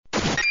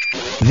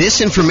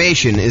This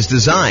information is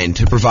designed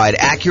to provide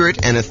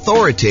accurate and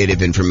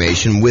authoritative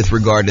information with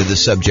regard to the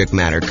subject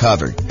matter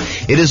covered.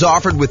 It is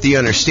offered with the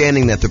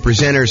understanding that the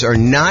presenters are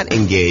not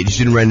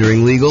engaged in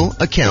rendering legal,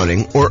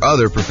 accounting, or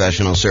other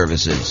professional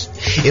services.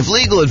 If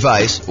legal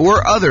advice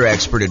or other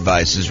expert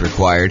advice is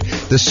required,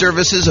 the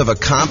services of a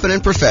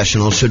competent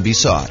professional should be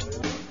sought.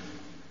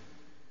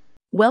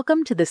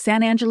 Welcome to the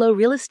San Angelo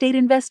Real Estate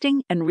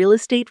Investing and Real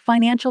Estate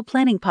Financial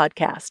Planning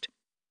Podcast.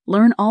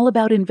 Learn all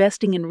about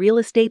investing in real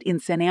estate in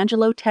San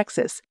Angelo,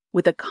 Texas,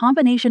 with a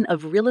combination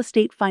of real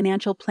estate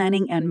financial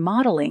planning and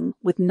modeling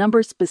with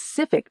numbers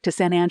specific to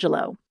San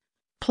Angelo.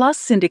 Plus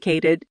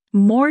syndicated,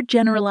 more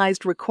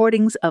generalized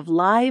recordings of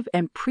live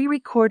and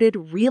pre-recorded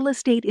real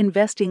estate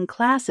investing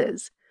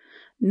classes,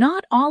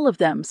 not all of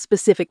them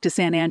specific to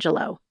San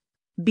Angelo.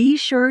 Be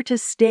sure to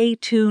stay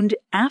tuned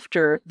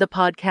after the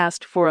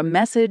podcast for a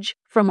message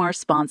from our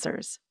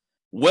sponsors.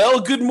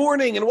 Well, good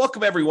morning and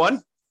welcome,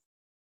 everyone.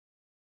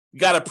 We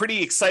got a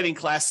pretty exciting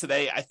class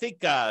today. I think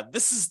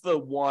this is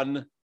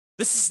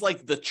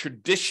like the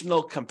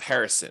traditional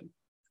comparison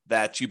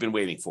that you've been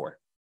waiting for.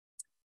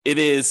 It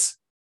is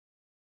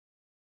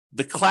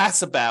the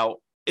class about,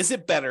 is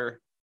it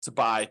better to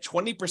buy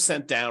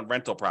 20% down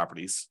rental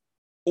properties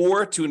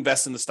or to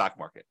invest in the stock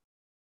market?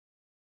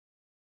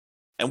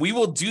 And we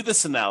will do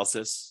this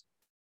analysis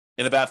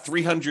in about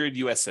 300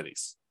 U.S.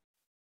 cities.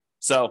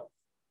 So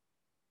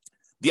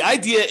the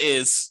idea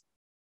is,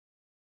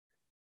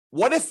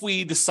 what if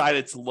we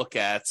decided to look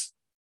at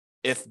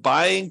if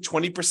buying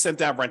 20%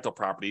 down rental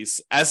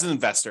properties as an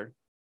investor,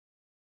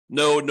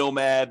 no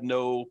nomad,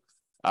 no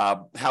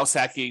house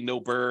hacking, no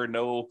BRRRR,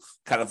 no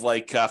kind of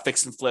like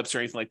fix and flips or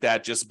anything like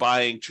that, just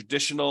buying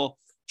traditional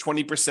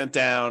 20%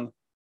 down,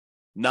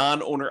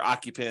 non-owner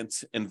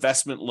occupant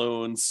investment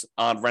loans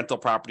on rental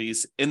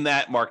properties in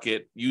that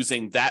market,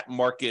 using that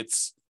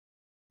market's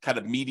kind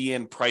of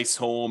median price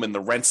home and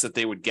the rents that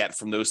they would get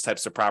from those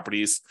types of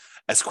properties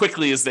as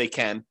quickly as they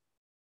can.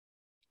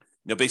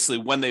 Basically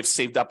when they've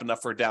saved up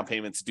enough for a down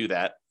payment to do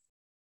that.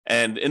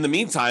 And in the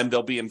meantime,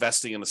 they'll be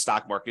investing in the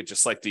stock market,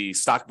 just like the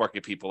stock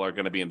market people are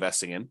going to be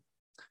investing in.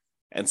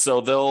 And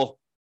so they'll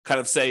kind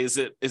of say, is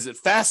it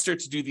faster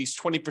to do these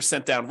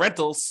 20% down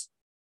rentals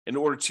in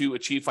order to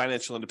achieve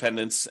financial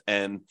independence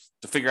and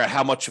to figure out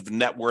how much of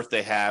net worth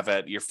they have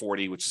at year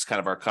 40, which is kind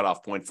of our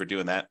cutoff point for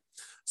doing that.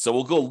 So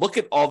we'll go look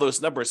at all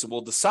those numbers and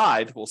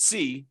we'll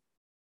see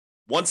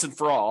once and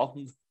for all,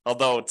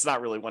 although it's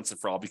not really once and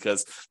for all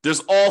because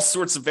there's all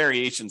sorts of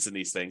variations in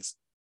these things.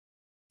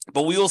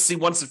 But we will see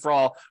once and for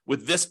all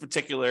with this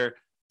particular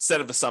set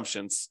of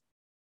assumptions,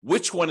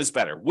 which one is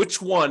better?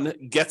 Which one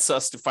gets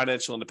us to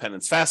financial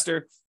independence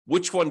faster?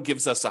 Which one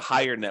gives us a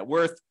higher net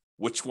worth?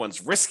 Which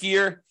one's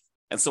riskier?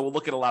 And so we'll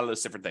look at a lot of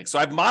those different things. So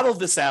I've modeled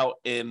this out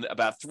in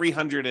about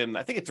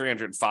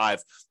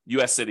 305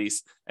 U.S.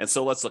 cities. And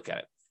so let's look at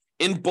it.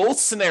 In both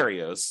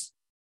scenarios,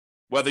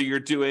 whether you're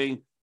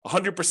doing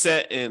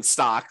 100% in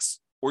stocks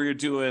or you're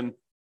doing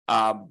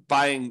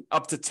buying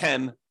up to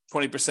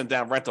 20%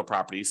 down rental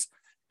properties,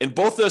 in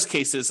both those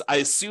cases, I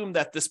assume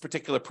that this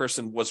particular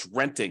person was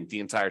renting the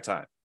entire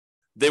time.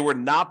 They were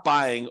not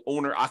buying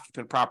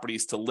owner-occupant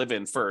properties to live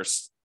in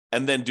first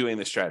and then doing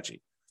the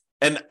strategy.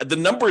 And the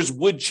numbers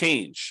would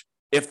change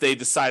if they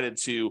decided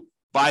to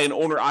buy an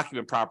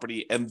owner-occupant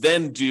property and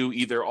then do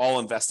either all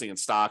investing in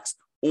stocks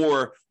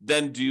or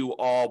then do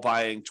all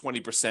buying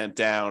 20%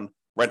 down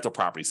rental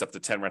properties, up to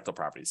 10 rental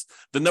properties.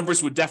 The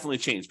numbers would definitely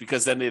change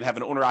because then they'd have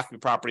an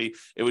owner-occupant property.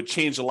 It would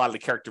change a lot of the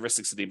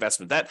characteristics of the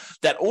investment.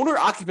 That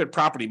owner-occupant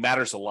property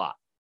matters a lot.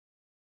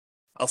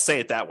 I'll say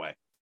it that way.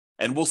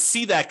 And we'll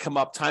see that come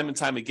up time and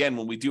time again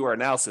when we do our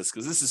analysis,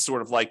 because this is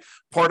sort of like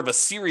part of a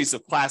series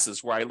of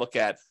classes where I look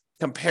at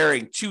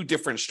comparing two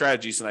different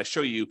strategies and I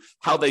show you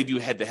how they do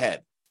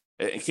head-to-head.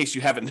 In case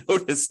you haven't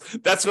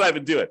noticed, that's what I've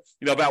been doing.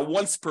 About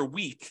once per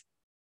week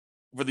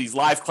for these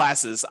live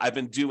classes, I've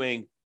been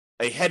doing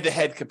a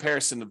head-to-head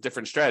comparison of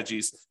different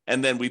strategies,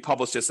 and then we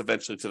publish this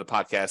eventually to the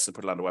podcast and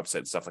put it on the website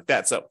and stuff like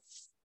that. So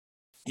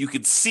you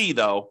can see,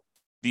 though,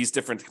 these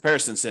different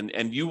comparisons,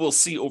 and you will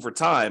see over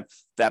time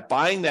that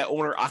buying that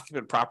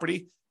owner-occupant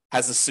property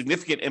has a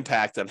significant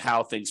impact on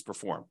how things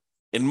perform.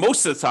 And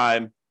most of the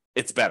time,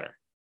 it's better.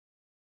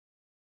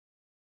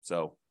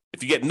 So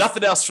if you get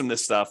nothing else from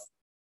this stuff,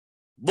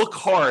 look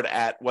hard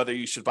at whether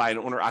you should buy an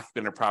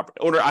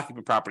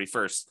owner-occupant property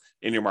first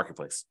in your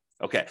marketplace.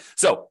 Okay,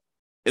 so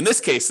in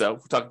this case, though, we're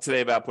talking today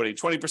about putting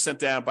 20%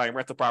 down, buying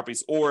rental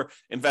properties, or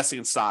investing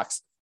in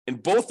stocks. In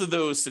both of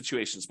those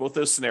situations, both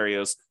those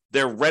scenarios,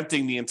 they're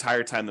renting the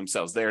entire time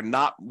themselves. They are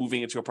not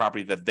moving into a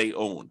property that they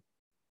own.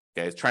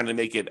 Okay, trying to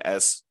make it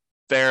as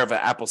fair of an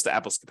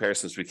apples-to-apples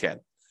comparison as we can.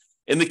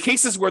 In the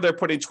cases where they're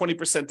putting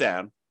 20%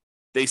 down,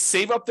 they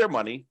save up their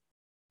money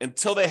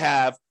until they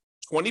have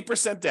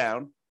 20%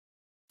 down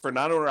for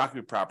non-owner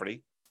occupant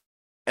property,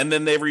 and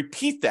then they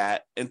repeat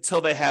that until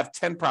they have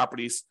 10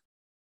 properties,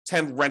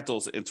 10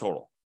 rentals in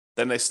total.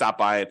 Then they stop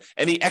buying.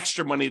 Any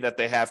extra money that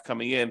they have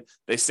coming in,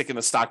 they stick in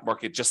the stock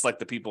market, just like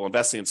the people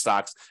investing in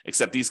stocks,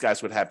 except these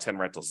guys would have 10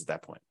 rentals at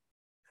that point.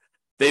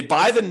 They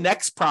buy the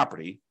next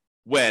property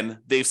when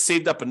they've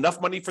saved up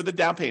enough money for the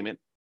down payment,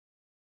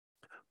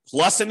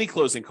 plus any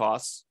closing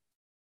costs,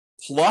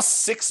 plus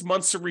 6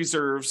 months of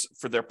reserves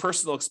for their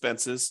personal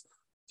expenses,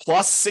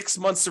 plus 6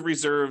 months of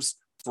reserves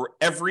for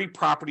every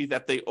property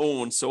that they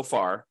own so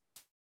far.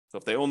 So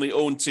if they only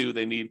own 2,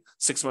 they need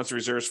 6 months of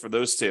reserves for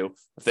those 2.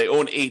 If they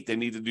own 8, they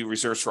need to do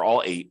reserves for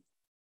all 8.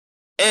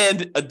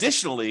 And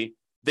additionally,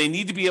 they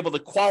need to be able to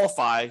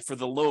qualify for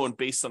the loan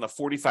based on a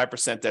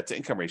 45% debt to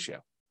income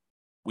ratio.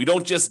 We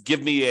don't just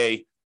give me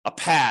a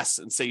pass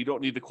and say you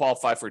don't need to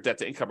qualify for a debt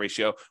to income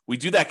ratio. We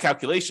do that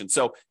calculation.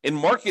 So in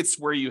markets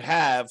where you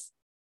have,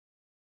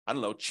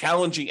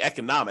 challenging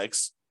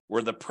economics,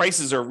 where the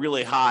prices are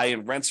really high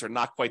and rents are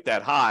not quite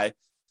that high,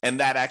 and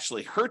that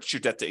actually hurts your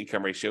debt to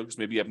income ratio because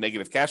maybe you have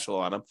negative cash flow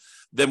on them,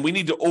 then we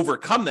need to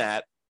overcome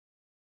that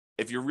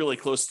if you're really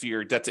close to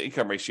your debt to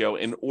income ratio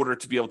in order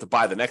to be able to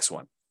buy the next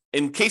one.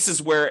 In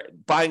cases where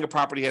buying a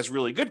property has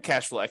really good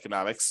cash flow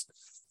economics,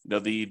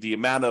 the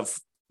amount of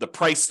the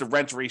price to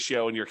rent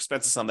ratio and your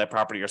expenses on that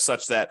property are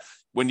such that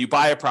when you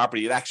buy a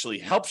property, it actually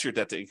helps your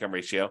debt to income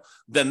ratio,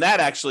 then that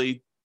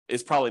actually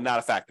is probably not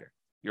a factor.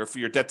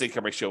 Your debt to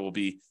income ratio will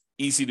be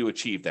easy to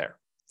achieve there.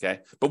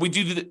 Okay. But we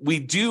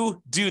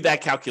do that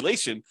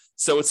calculation.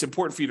 So it's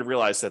important for you to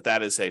realize that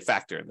that is a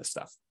factor in this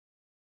stuff.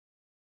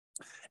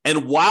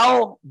 And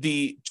while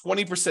the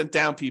 20%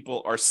 down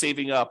people are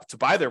saving up to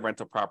buy their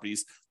rental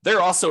properties,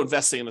 they're also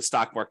investing in the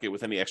stock market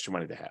with any extra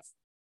money they have.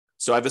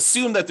 So I've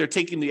assumed that they're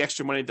taking the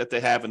extra money that they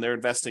have and they're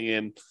investing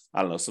in,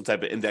 some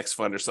type of index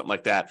fund or something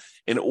like that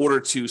in order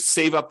to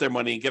save up their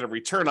money and get a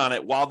return on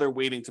it while they're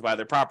waiting to buy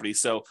their property.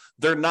 So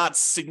they're not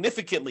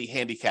significantly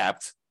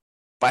handicapped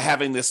by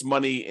having this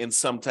money in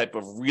some type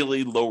of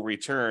really low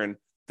return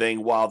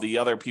thing, while the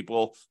other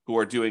people who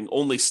are doing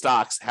only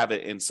stocks have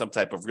it in some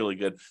type of really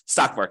good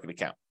stock market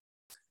account.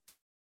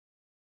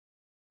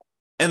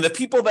 And the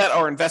people that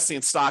are investing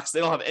in stocks, they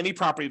don't have any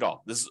property at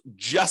all. This is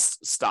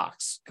just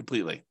stocks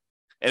completely.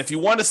 And if you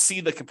want to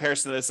see the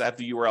comparison of this, I have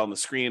the URL on the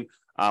screen.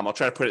 I'll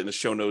try to put it in the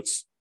show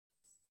notes.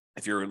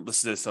 If you're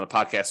listening to this on a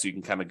podcast, so you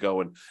can kind of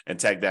go and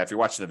tag that. If you're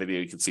watching the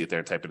video, you can see it there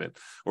and type it in.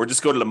 Or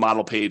just go to the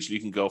model page and you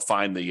can go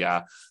find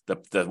the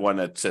one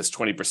that says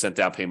 20%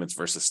 down payments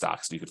versus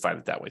stocks. And you can find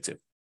it that way too.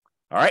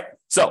 All right.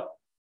 So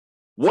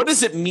what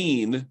does it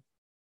mean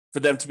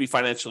for them to be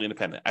financially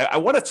independent? I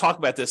want to talk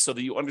about this so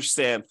that you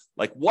understand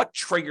what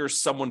triggers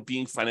someone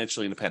being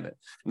financially independent.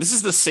 And this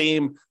is the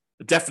same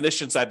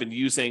definitions I've been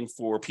using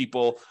for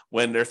people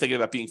when they're thinking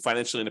about being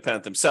financially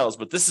independent themselves,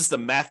 but this is the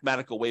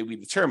mathematical way we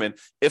determine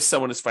if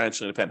someone is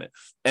financially independent.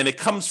 And it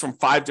comes from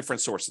 5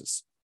 different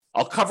sources.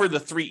 I'll cover the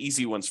 3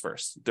 easy ones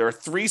first. There are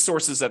 3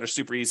 sources that are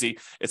super easy.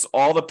 It's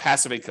all the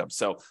passive income.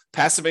 So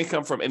passive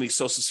income from any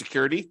Social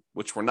Security,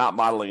 which we're not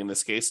modeling in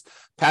this case.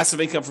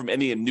 Passive income from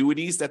any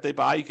annuities that they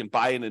buy. You can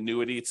buy an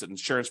annuity. It's an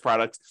insurance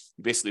product.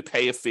 You basically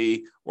pay a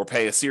fee or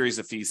pay a series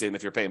of fees in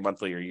if you're paying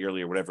monthly or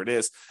yearly or whatever it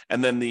is.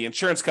 And then the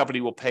insurance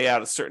company will pay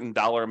out a certain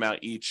dollar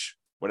amount each,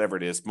 whatever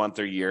it is, month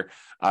or year,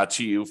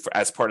 to you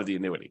as part of the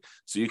annuity.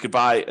 So you could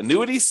buy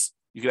annuities.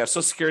 You could have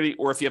Social Security,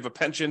 or if you have a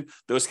pension,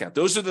 those count.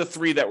 Those are the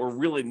 3 that we're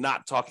really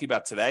not talking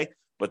about today,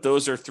 but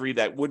those are 3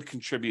 that would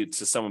contribute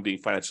to someone being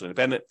financially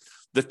independent.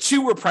 The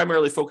 2 we're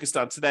primarily focused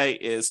on today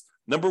is,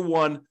 number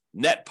 1,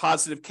 net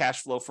positive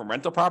cash flow from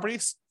rental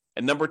properties,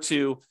 and number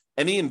 2,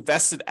 any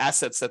invested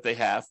assets that they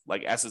have,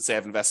 like assets they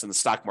have invested in the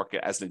stock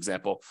market, as an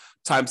example,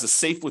 times the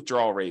safe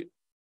withdrawal rate.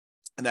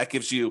 And that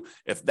gives you,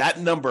 if that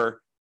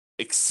number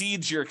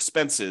exceeds your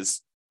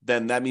expenses,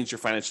 then that means you're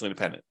financially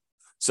independent.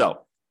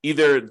 So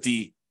either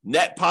the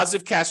net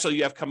positive cash flow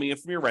you have coming in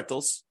from your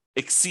rentals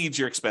exceeds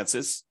your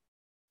expenses,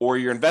 or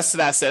your invested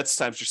assets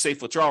times your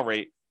safe withdrawal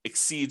rate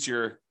exceeds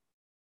your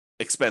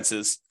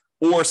expenses,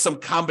 or some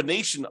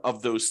combination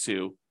of those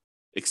 2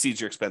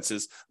 exceeds your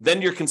expenses,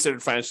 then you're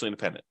considered financially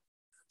independent.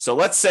 So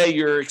let's say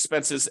your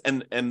expenses,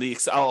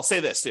 I'll say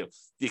this too,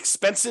 the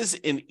expenses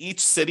in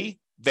each city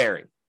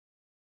vary.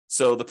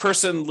 So the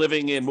person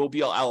living in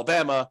Mobile,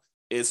 Alabama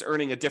is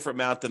earning a different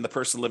amount than the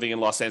person living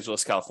in Los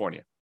Angeles,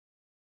 California,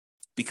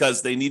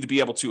 because they need to be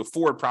able to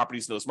afford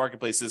properties in those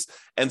marketplaces.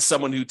 And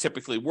someone who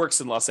typically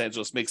works in Los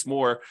Angeles makes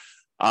more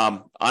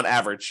on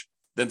average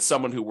than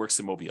someone who works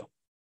in Mobile.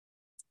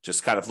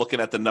 Just kind of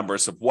looking at the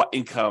numbers of what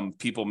income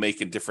people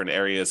make in different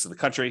areas of the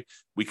country,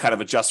 we kind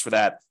of adjust for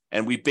that.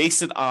 And we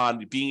base it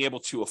on being able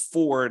to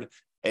afford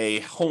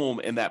a home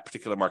in that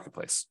particular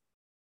marketplace.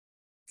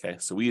 Okay,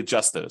 so we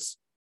adjust those.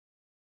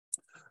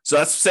 So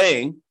that's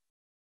saying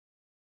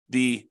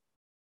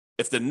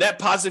if the net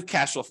positive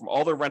cash flow from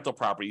all their rental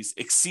properties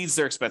exceeds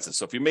their expenses.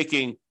 So if you're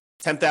making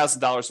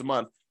 $10,000 a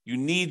month, you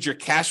need your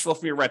cash flow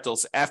from your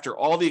rentals after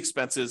all the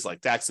expenses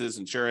like taxes,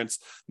 insurance,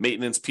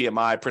 maintenance,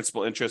 PMI,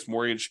 principal, interest,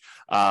 mortgage,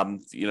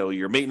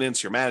 your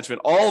maintenance, your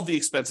management, all of the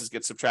expenses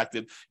get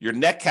subtracted. Your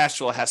net cash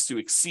flow has to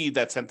exceed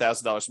that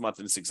 $10,000 a month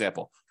in this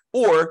example.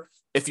 Or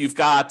if you've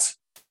got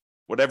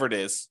whatever it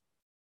is,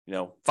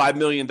 $5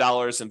 million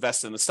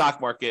invested in the stock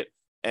market,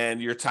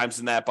 and you're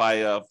timesing that by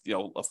a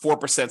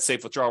 4%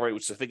 safe withdrawal rate,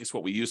 which I think is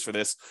what we use for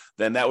this,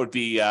 then that would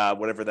be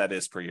whatever that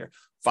is per year.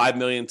 5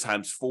 million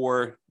times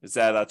 4 is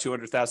that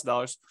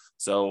 $200,000.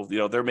 So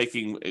they're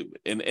making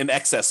in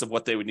excess of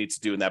what they would need to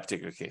do in that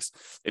particular case.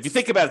 If you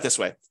think about it this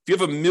way, if you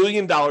have $1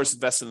 million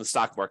invested in the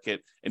stock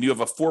market and you have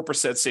a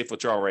 4% safe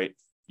withdrawal rate,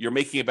 you're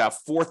making about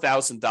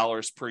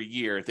 $4,000 per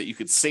year that you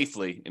could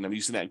safely, and I'm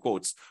using that in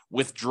quotes,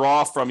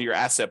 withdraw from your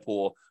asset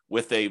pool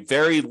with a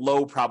very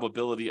low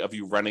probability of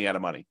you running out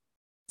of money.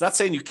 It's not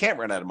saying you can't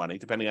run out of money,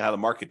 depending on how the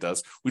market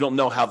does. We don't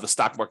know how the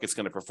stock market's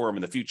going to perform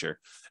in the future.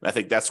 And I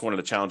think that's one of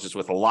the challenges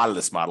with a lot of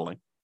this modeling.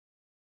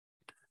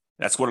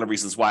 That's one of the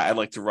reasons why I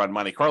like to run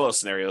Monte Carlo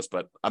scenarios,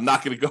 but I'm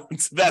not going to go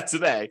into that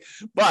today.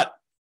 But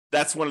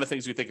that's one of the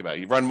things we think about.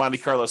 You run Monte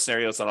Carlo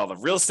scenarios on all the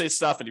real estate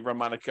stuff, and you run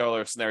Monte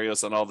Carlo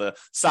scenarios on all the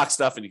stock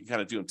stuff, and you can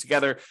kind of do them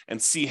together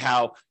and see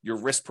how your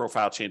risk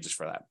profile changes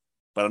for that.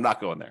 But I'm not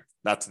going there,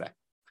 not today.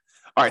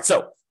 All right,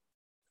 so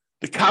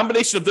the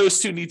combination of those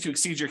two need to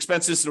exceed your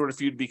expenses in order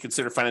for you to be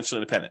considered financially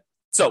independent.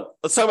 So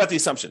let's talk about the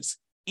assumptions.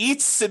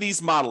 Each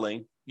city's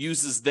modeling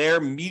uses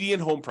their median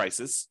home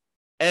prices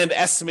and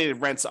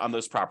estimated rents on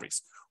those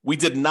properties. We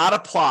did not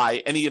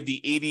apply any of the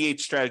 88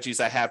 strategies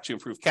I have to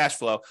improve cash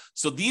flow.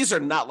 So these are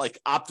not like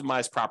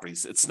optimized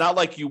properties. It's not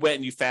like you went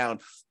and you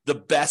found the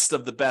best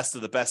of the best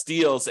of the best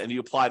deals and you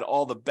applied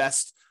all the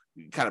best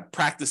kind of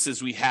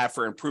practices we have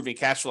for improving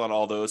cash flow on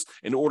all those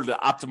in order to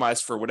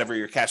optimize for whatever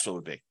your cash flow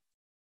would be.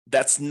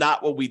 That's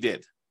not what we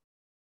did.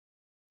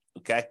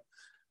 Okay.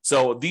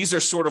 So these are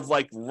sort of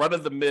like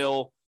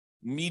run-of-the-mill,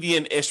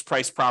 median-ish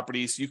price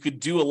properties. You could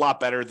do a lot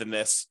better than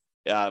this,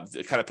 kind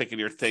of picking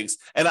your things.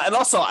 And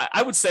also,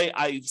 I would say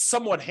I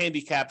somewhat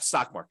handicapped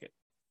stock market.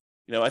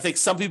 I think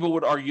some people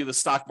would argue the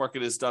stock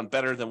market has done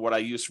better than what I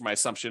used for my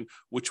assumption,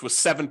 which was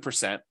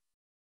 7%.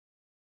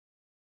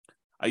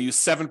 I use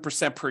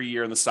 7% per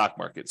year in the stock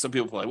market. Some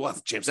people are like, well,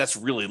 James, that's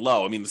really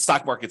low. I mean, the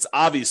stock market's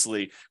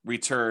obviously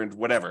returned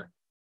whatever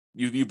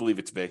you believe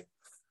it to be.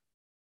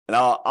 And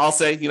I'll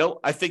say,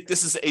 I think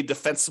this is a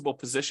defensible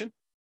position,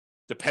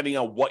 depending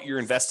on what you're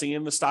investing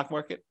in the stock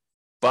market.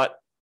 But,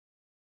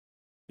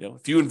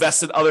 if you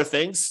invest in other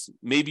things,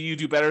 maybe you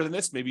do better than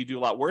this, maybe you do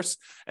a lot worse.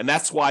 And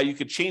that's why you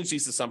could change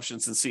these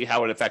assumptions and see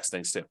how it affects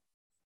things too.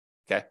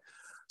 Okay.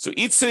 So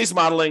each city's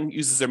modeling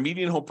uses their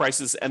median home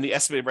prices and the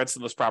estimated rents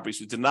in those properties.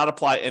 We did not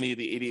apply any of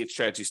the 88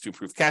 strategies to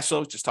improve cash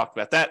flow. Just talked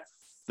about that.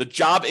 The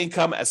job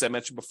income, as I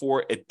mentioned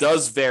before, it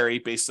does vary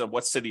based on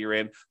what city you're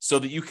in so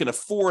that you can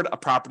afford a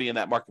property in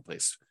that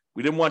marketplace.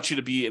 We didn't want you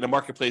to be in a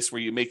marketplace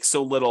where you make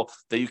so little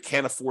that you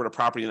can't afford a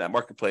property in that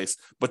marketplace.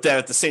 But then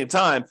at the same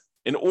time,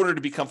 in order to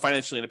become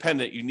financially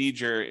independent, you need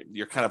your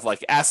kind of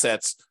like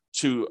assets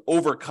to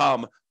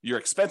overcome your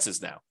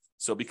expenses now.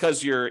 So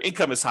because your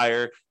income is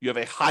higher, you have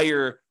a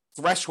higher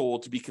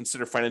threshold to be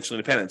considered financially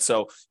independent.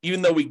 So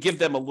even though we give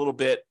them a little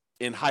bit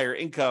in higher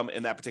income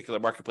in that particular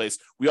marketplace,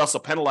 we also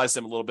penalize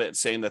them a little bit in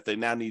saying that they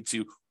now need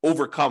to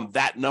overcome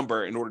that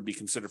number in order to be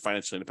considered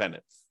financially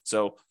independent.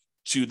 So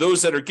to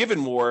those that are given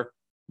more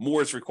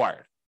is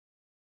required.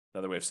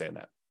 Another way of saying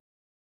that.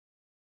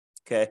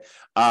 Okay.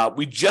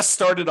 We just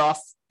started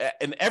off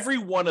in every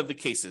one of the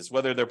cases,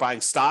 whether they're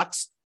buying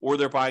stocks or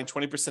they're buying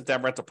 20%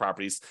 down rental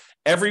properties,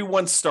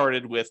 everyone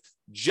started with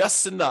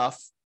just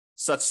enough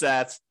such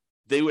that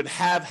they would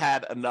have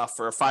had enough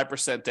for a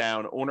 5%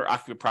 down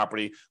owner-occupant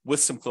property with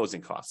some closing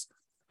costs.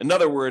 In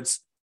other words,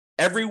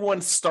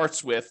 everyone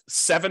starts with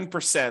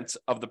 7%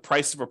 of the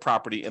price of a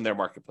property in their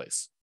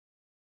marketplace.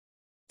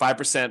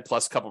 5%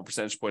 plus a couple of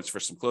percentage points for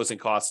some closing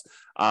costs.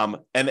 And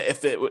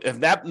if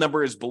that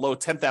number is below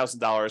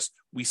 $10,000,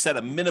 we set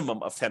a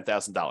minimum of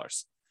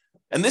 $10,000.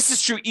 And this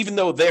is true even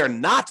though they are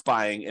not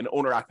buying an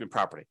owner-occupant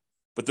property.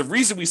 But the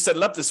reason we set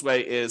it up this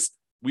way is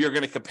we are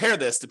going to compare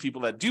this to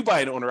people that do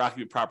buy an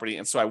owner-occupant property.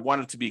 And so I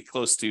wanted to be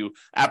close to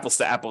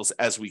apples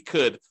as we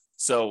could.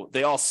 So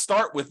they all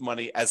start with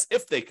money as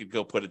if they could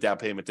go put a down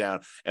payment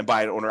down and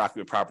buy an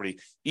owner-occupant property,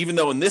 even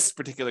though in this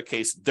particular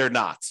case, they're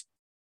not.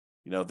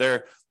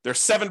 They're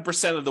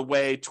 7% of the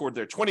way toward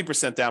their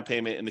 20% down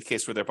payment in the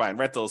case where they're buying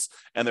rentals,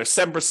 and they're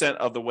 7%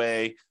 of the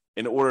way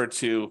in order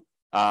to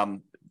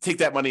take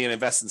that money and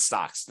invest in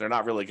stocks. They're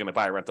not really going to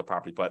buy a rental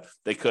property, but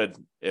they could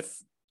if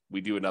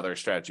we do another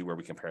strategy where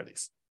we compare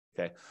these.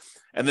 Okay.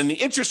 And then the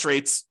interest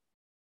rates,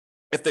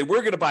 if they were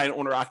going to buy an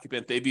owner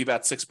occupant, they'd be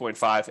about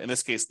 6.5. In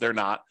this case, they're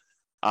not.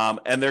 And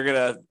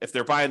if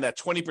they're buying that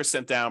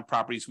 20% down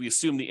properties, we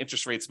assume the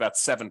interest rate's about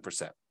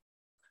 7%.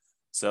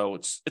 So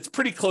it's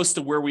pretty close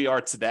to where we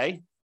are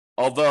today,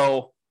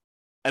 although,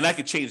 and I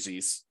could change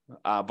these,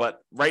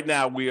 but right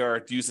now we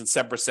are using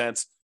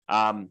 7%.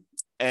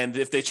 And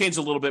if they change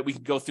a little bit, we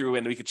can go through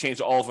and we could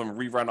change all of them and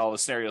rerun all the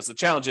scenarios. The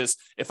challenge is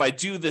if I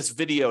do this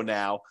video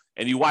now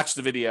and you watch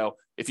the video,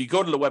 if you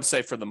go to the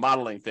website for the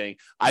modeling thing,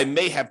 I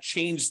may have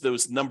changed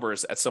those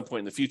numbers at some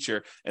point in the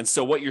future. And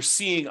so what you're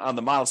seeing on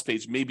the models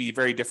page may be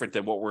very different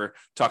than what we're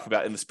talking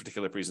about in this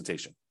particular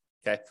presentation.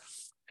 Okay.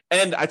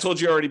 And I told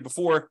you already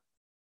before,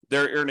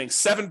 they're earning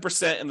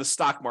 7% in the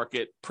stock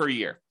market per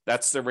year.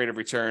 That's their rate of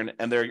return.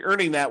 And they're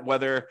earning that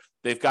whether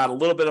they've got a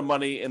little bit of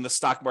money in the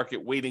stock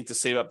market waiting to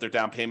save up their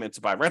down payment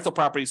to buy rental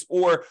properties,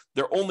 or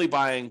they're only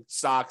buying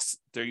stocks,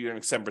 they're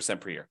earning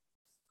 7% per year.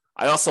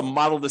 I also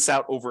modeled this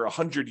out over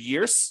 100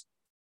 years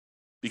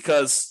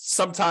because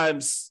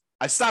sometimes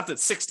I stopped at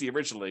 60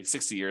 originally,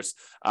 60 years.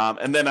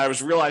 And then I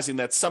was realizing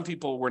that some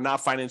people were not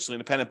financially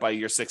independent by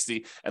year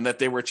 60 and that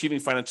they were achieving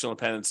financial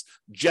independence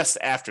just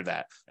after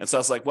that. And so I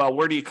was like, well,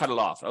 where do you cut it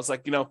off? I was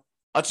like,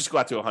 I'll just go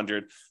out to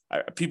 100.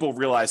 People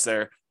realize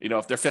if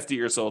they're 50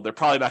 years old, they're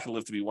probably not going to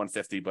live to be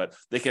 150, but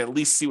they can at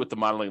least see what the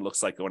modeling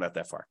looks like going out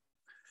that far.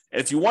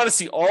 And if you want to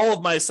see all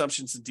of my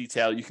assumptions in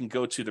detail, you can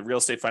go to the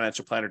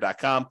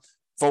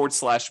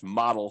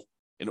realestatefinancialplanner.com/model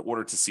in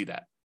order to see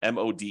that.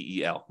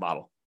 MODEL,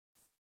 model.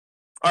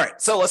 All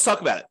right, so let's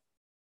talk about it.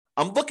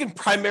 I'm looking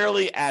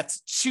primarily at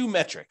two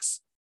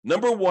metrics.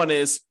 Number one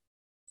is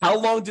how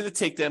long did it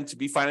take them to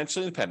be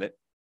financially independent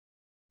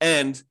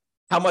and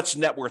how much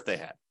net worth they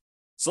had.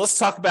 So let's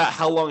talk about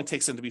how long it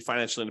takes them to be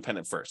financially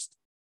independent first.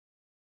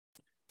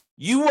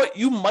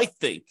 You might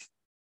think,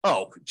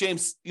 oh,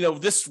 James,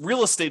 this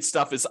real estate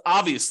stuff is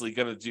obviously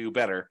going to do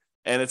better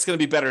and it's going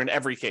to be better in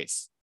every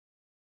case.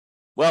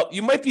 Well,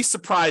 you might be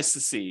surprised to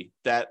see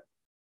that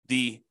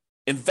the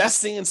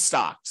investing in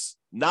stocks,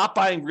 not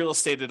buying real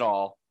estate at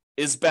all,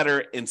 is better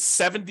in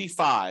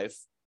 75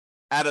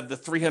 out of the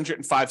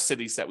 305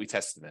 cities that we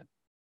tested in.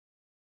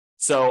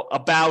 So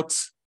about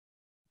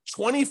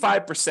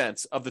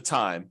 25% of the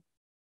time,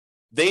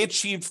 they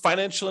achieved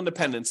financial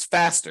independence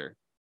faster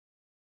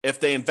if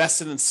they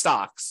invested in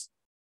stocks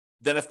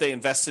than if they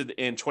invested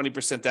in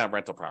 20% down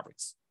rental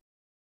properties.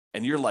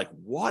 And you're like,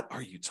 what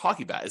are you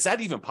talking about? Is that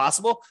even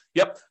possible?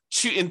 Yep.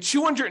 In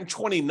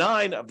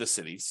 229 of the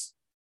cities,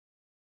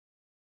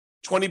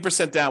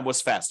 20% down was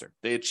faster.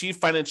 They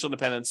achieved financial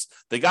independence.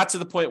 They got to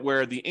the point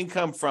where the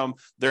income from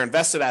their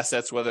invested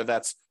assets, whether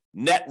that's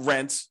net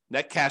rent,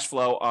 net cash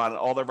flow on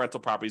all their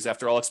rental properties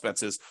after all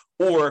expenses,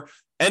 or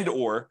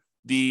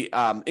the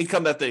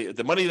income that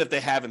the money that they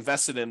have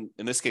invested in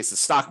this case, the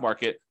stock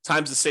market,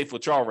 times the safe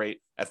withdrawal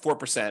rate at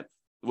 4%,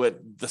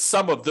 with the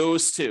sum of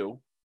those two,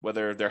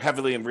 whether they're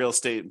heavily in real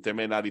estate, they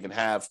may not even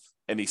have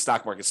any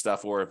stock market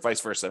stuff or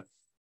vice versa.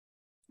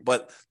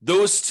 But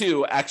those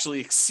two actually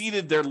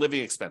exceeded their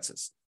living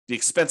expenses, the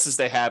expenses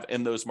they have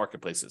in those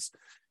marketplaces.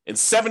 In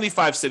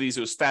 75 cities,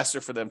 it was faster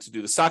for them to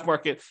do the stock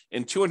market.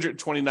 In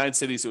 229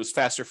 cities, it was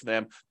faster for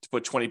them to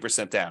put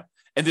 20% down.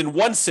 And in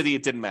one city,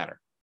 it didn't matter.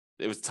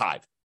 It was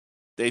tied.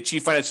 They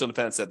achieved financial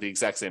independence at the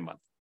exact same month.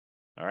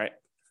 All right.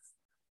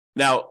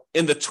 Now,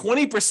 in the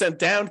 20%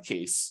 down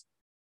case,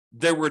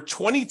 there were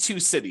 22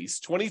 cities,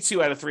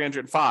 22 out of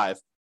 305,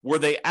 where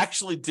they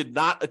actually did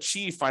not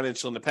achieve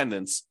financial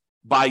independence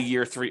by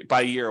year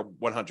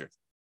 100.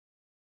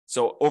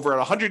 So over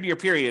a 100-year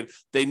period,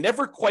 they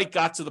never quite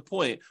got to the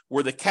point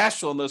where the cash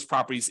flow in those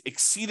properties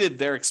exceeded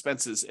their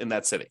expenses in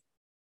that city,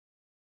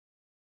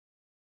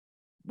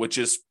 which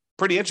is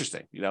pretty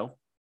interesting, Now,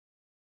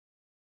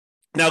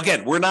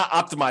 again, we're not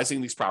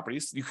optimizing these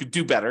properties. You could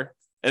do better.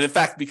 And in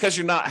fact, because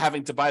you're not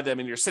having to buy them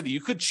in your city,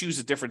 you could choose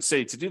a different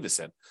city to do this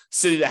in,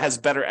 city that has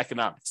better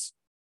economics,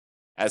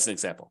 as an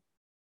example.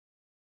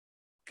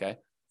 Okay.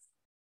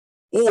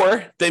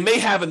 Or they may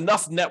have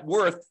enough net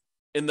worth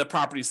in the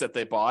properties that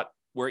they bought,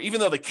 where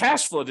even though the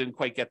cash flow didn't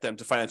quite get them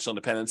to financial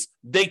independence,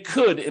 they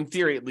could, in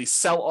theory, at least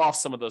sell off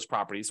some of those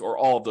properties or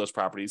all of those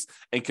properties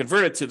and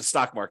convert it to the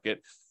stock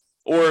market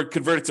or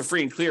convert it to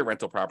free and clear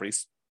rental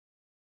properties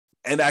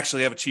and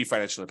actually have achieved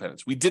financial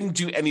independence. We didn't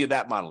do any of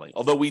that modeling,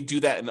 although we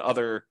do that in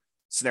other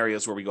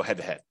scenarios where we go head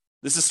to head.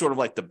 This is sort of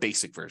like the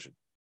basic version.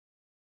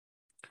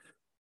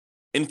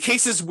 In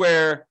cases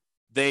where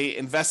they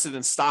invested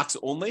in stocks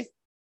only,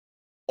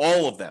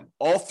 all of them,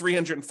 all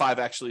 305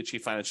 actually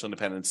achieved financial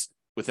independence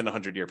within a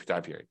 100-year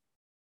time period.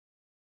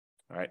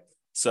 All right.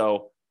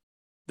 So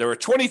there were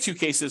 22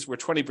 cases where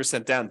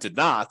 20% down did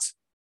not,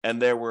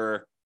 and there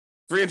were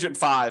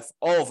 305,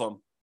 all of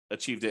them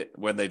achieved it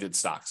when they did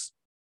stocks.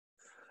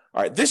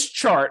 All right. This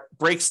chart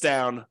breaks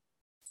down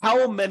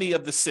how many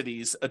of the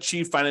cities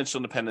achieved financial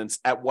independence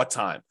at what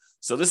time.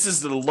 So this is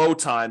the low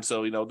time.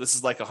 So, this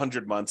is like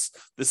 100 months.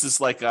 This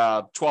is like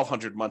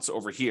 1,200 months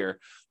over here.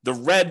 The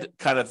red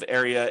kind of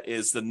area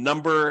is the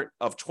number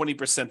of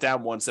 20%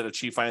 down ones that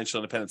achieve financial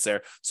independence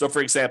there. So,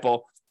 for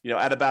example,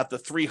 at about the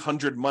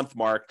 300 month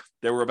mark,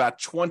 there were about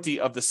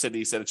 20 of the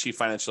cities that achieve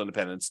financial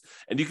independence.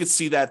 And you can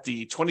see that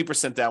the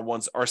 20% down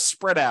ones are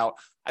spread out,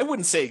 I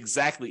wouldn't say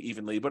exactly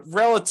evenly, but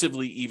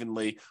relatively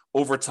evenly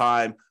over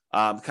time.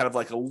 Kind of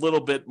like a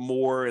little bit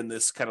more in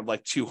this kind of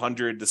like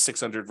 200 to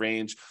 600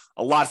 range,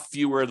 a lot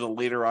fewer the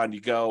later on you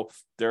go.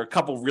 There are a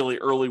couple really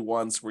early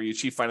ones where you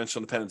achieve financial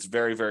independence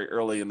very, very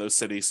early in those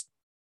cities.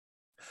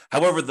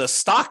 However, the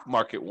stock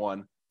market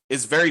one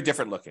is very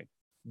different looking.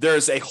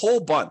 There's a whole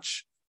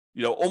bunch,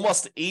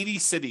 almost 80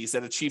 cities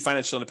that achieve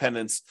financial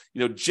independence,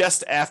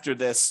 just after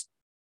this,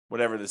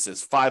 whatever this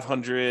is,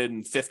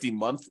 550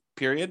 month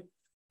period.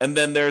 And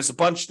then there's a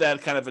bunch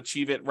that kind of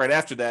achieve it right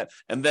after that.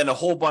 And then a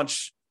whole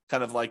bunch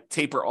kind of like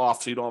taper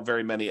off so you don't have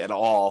very many at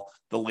all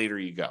the later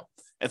you go.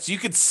 And so you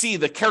can see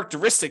the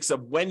characteristics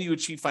of when you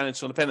achieve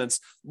financial independence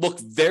look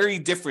very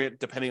different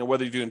depending on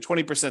whether you're doing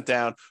 20%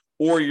 down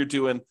or you're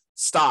doing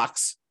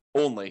stocks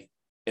only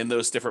in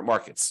those different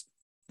markets.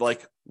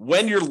 Like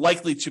when you're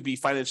likely to be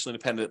financially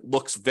independent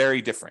looks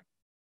very different.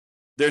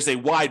 There's a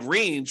wide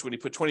range when you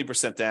put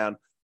 20% down.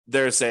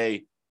 There's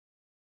a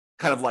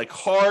kind of like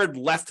hard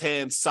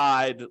left-hand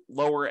side,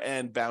 lower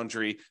end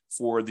boundary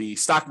for the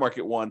stock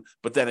market one,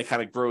 but then it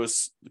kind of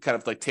grows, kind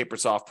of like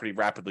tapers off pretty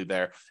rapidly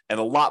there. And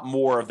a lot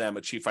more of them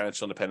achieve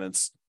financial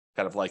independence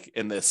kind of like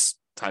in this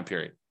time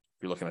period,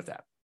 if you're looking at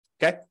that.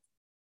 Okay.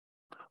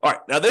 All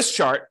right. Now this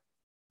chart,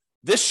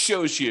 this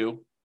shows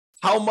you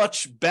how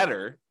much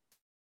better,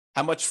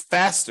 how much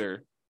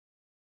faster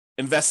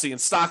investing in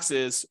stocks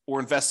is or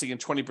investing in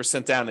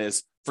 20% down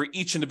is for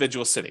each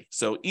individual city.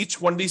 So each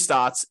one of these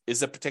dots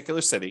is a particular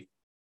city.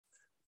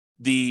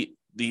 The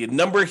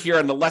number here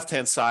on the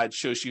left-hand side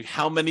shows you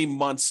how many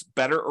months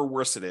better or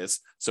worse it is.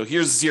 So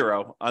here's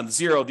 0. On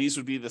 0, these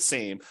would be the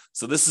same.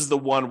 So this is the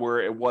one where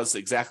it was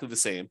exactly the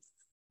same.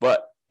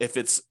 But if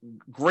it's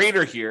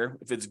greater here,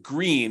 if it's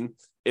green,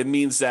 it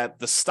means that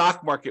the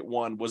stock market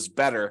one was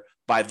better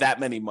by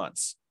that many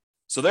months.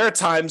 So there are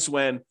times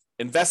when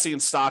investing in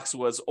stocks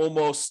was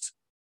almost,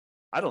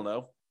 I don't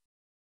know,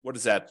 what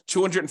is that?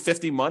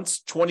 250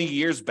 months, 20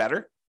 years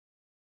better.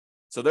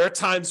 So there are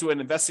times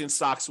when investing in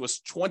stocks was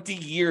 20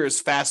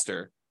 years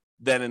faster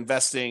than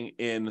investing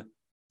in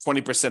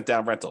 20%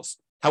 down rentals.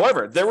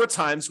 However, there were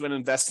times when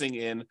investing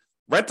in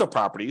rental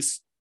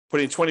properties,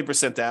 putting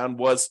 20% down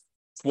was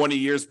 20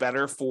 years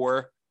better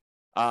for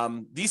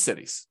these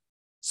cities.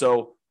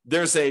 So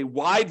there's a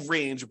wide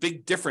range, a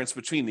big difference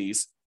between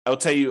these. I'll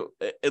tell you,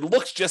 it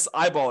looks just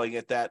eyeballing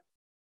it that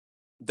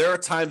there are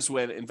times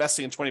when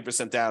investing in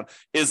 20% down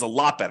is a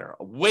lot better,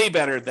 way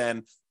better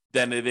than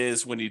it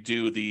is when you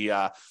do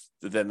the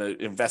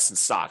invest in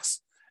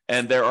stocks.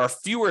 And there are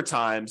fewer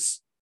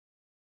times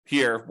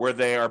here where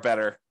they are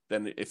better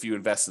than if you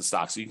invest in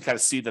stocks. So you can kind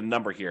of see the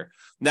number here.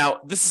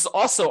 Now, this is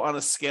also on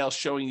a scale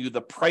showing you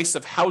the price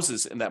of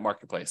houses in that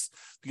marketplace,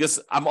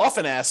 because I'm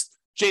often asked,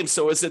 James,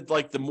 so is it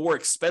like the more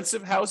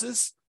expensive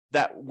houses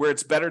that where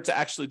it's better to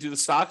actually do the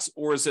stocks,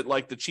 or is it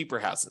like the cheaper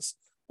houses,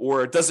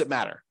 or does it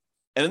matter?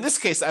 And in this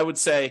case, I would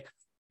say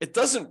it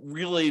doesn't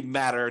really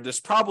matter. There's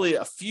probably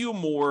a few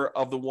more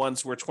of the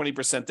ones where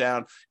 20%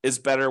 down is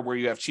better, where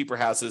you have cheaper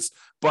houses.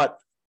 But,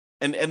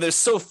 and there's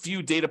so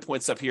few data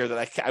points up here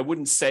that I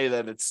wouldn't say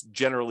that it's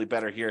generally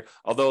better here.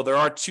 Although there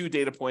are 2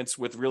 data points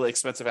with really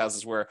expensive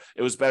houses where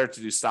it was better to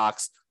do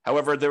stocks.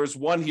 However, there was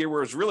one here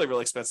where it was really,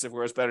 really expensive,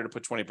 where it's better to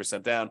put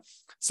 20% down.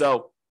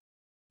 So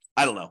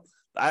I don't know.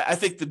 I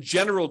think the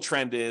general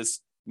trend is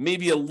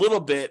maybe a little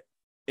bit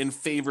in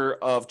favor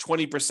of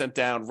 20%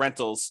 down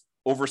rentals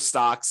over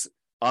stocks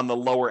on the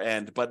lower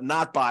end, but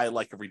not by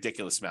like a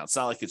ridiculous amount. It's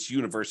not like it's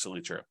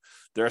universally true.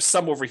 There are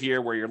some over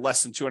here where you're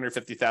less than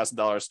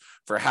 $250,000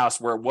 for a house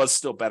where it was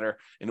still better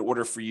in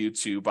order for you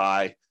to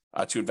buy,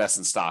 to invest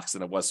in stocks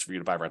than it was for you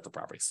to buy rental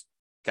properties.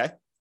 Okay.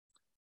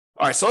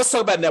 All right. So let's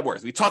talk about net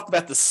worth. We talked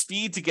about the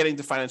speed to getting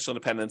to financial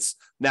independence.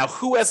 Now,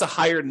 who has a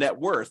higher net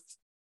worth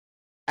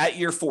at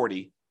year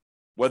 40,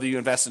 whether you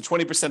invest in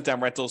 20% down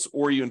rentals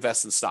or you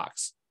invest in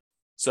stocks?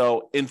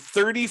 So in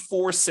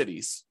 34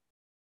 cities,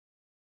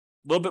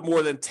 a little bit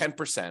more than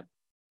 10%,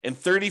 in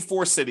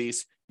 34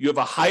 cities, you have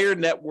a higher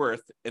net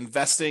worth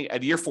investing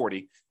at year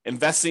 40,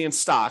 investing in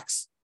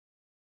stocks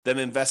than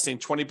investing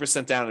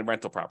 20% down in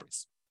rental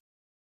properties.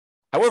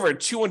 However, in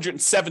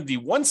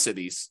 271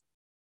 cities,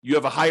 you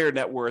have a higher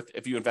net worth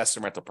if you invest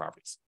in rental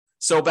properties.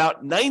 So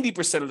about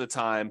 90% of the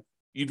time,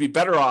 you'd be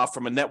better off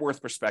from a net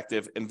worth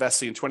perspective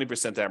investing in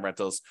 20% down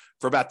rentals.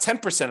 For about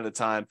 10% of the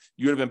time,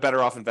 you would have been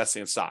better off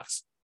investing in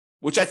stocks,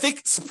 which I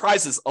think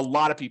surprises a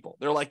lot of people.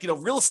 They're like,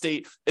 real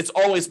estate, it's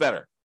always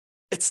better.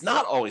 It's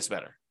not always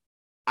better.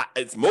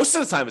 It's most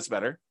of the time it's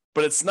better,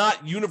 but it's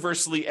not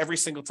universally every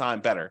single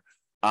time better.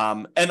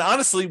 And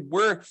honestly,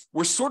 we're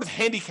sort of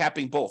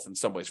handicapping both in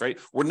some ways, right?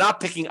 We're not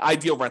picking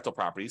ideal rental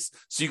properties.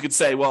 So you could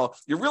say, well,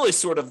 you're really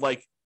sort of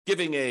like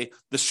giving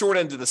the short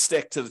end of the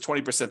stick to the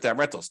 20% down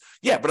rentals.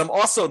 Yeah, but I'm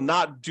also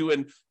not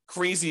doing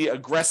crazy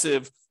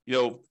aggressive,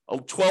 a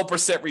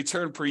 12%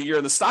 return per year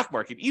in the stock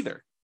market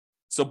either.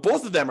 So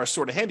both of them are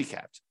sort of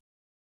handicapped.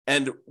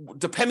 And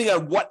depending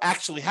on what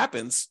actually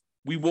happens,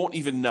 we won't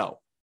even know.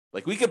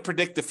 Like we could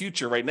predict the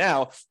future right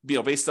now,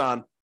 based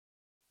on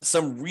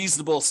some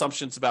reasonable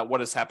assumptions about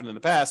what has happened in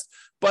the past.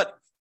 But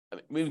I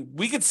mean,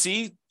 we could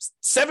see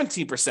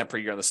 17% per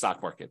year on the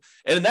stock market.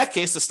 And in that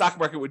case, the stock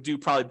market would do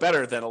probably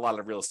better than a lot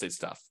of real estate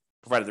stuff,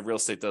 provided the real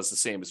estate does the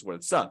same as what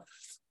it's done.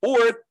 Or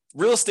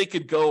real estate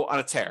could go on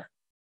a tear.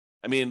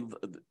 I mean,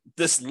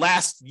 this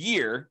last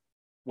year,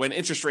 when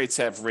interest rates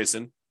have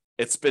risen,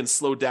 it's been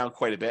slowed down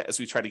quite a bit as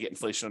we try to get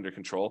inflation under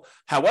control.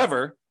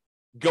 However,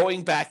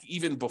 going back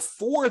even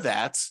before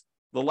that,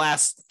 the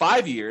last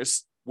 5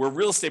 years, where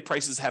real estate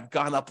prices have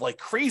gone up like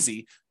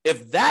crazy,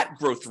 if that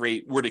growth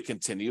rate were to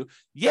continue,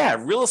 yeah,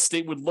 real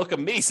estate would look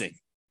amazing,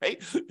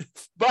 right?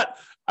 But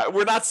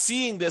We're not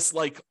seeing this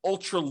like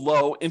ultra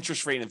low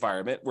interest rate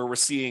environment where we're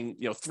seeing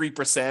 3%,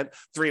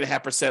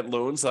 3.5%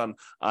 loans on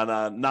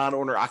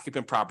non-owner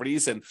occupant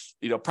properties, and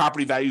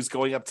property values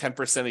going up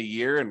 10% a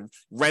year and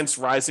rents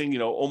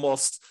rising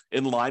almost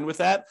in line with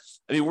that.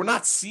 I mean, we're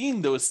not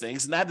seeing those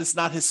things, and that is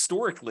not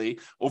historically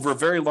over a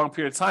very long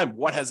period of time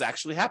what has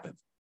actually happened.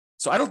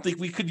 So I don't think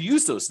we could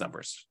use those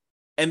numbers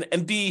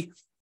and be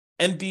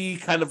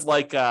kind of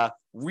like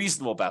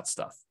reasonable about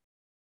stuff,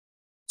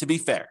 to be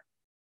fair.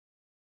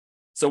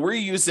 So we're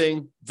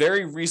using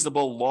very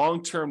reasonable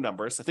long-term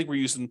numbers. I think we're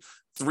using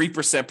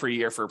 3% per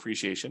year for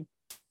appreciation.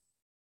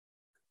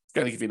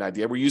 Got to give you an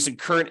idea. We're using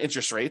current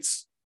interest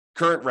rates,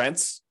 current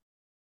rents.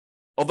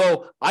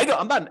 Although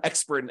I'm not an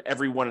expert in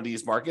every one of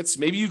these markets.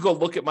 Maybe you go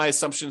look at my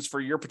assumptions for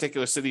your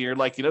particular city. And you're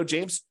like,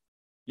 James,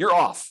 you're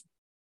off.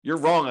 You're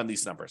wrong on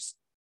these numbers.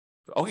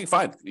 Okay,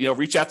 fine.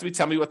 Reach out to me.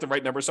 Tell me what the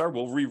right numbers are.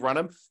 We'll rerun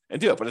them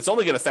and do it. But it's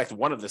only going to affect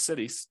one of the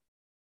cities.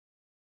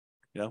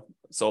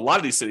 So a lot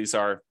of these cities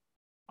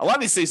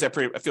I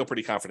feel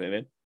pretty confident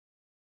in.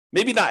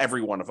 Maybe not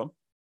every one of them.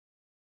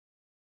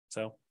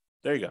 So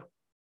there you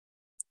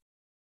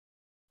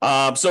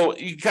go. So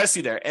you can kind of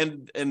see there.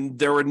 And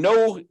there were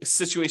no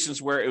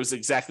situations where it was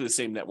exactly the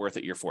same net worth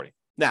at year 40.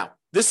 Now,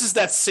 this is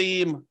that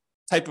same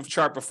type of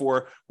chart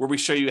before where we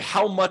show you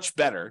how much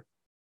better.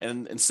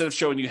 And instead of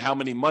showing you how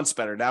many months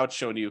better, now it's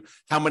showing you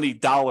how many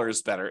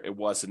dollars better it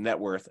was in net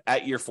worth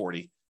at year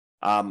 40,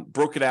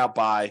 broken out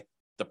by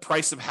the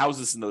price of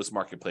houses in those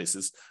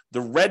marketplaces.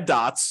 The red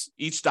dots,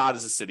 each dot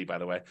is a city, by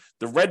the way.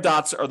 The red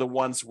dots are the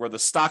ones where the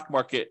stock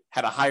market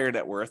had a higher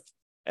net worth,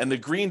 and the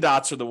green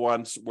dots are the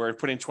ones where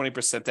putting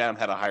 20% down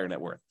had a higher net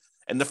worth.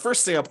 And the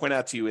first thing I'll point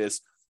out to you is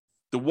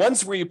the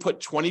ones where you put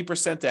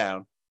 20%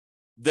 down,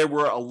 there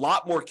were a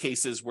lot more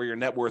cases where your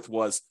net worth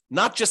was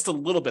not just a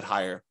little bit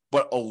higher,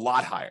 but a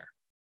lot higher.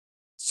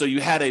 So you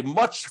had a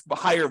much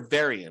higher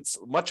variance,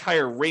 much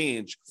higher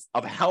range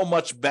of how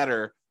much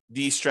better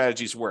these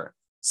strategies were.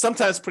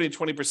 Sometimes putting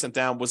 20%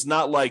 down was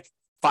not like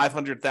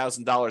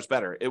 $500,000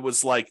 better. It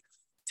was like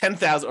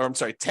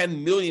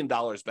 $10 million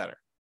better,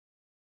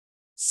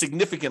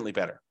 significantly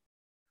better.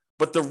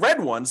 But the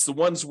red ones, the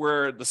ones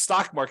where the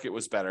stock market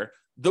was better,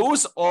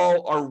 those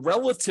all are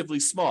relatively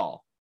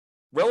small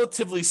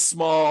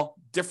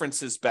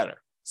differences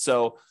better.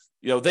 So,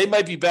 they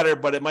might be better,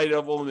 but it might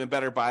have only been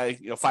better by,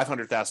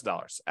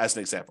 $500,000 as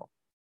an example.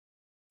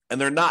 And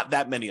there are not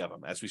that many of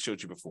them, as we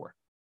showed you before.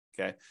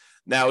 Okay.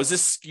 Now, is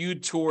this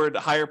skewed toward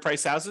higher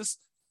price houses?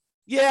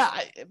 Yeah,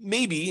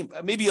 maybe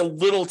a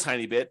little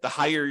tiny bit. The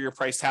higher your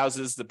priced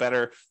houses, the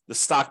better the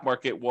stock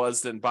market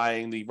was than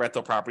buying the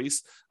rental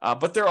properties.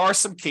 But there are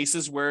some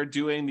cases where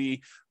doing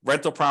the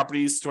rental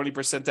properties,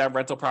 20% down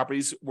rental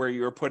properties, where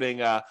you're putting,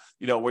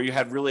 where you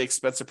had really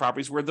expensive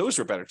properties, where those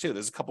were better too.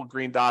 There's a couple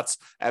green dots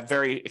at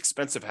very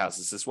expensive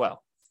houses as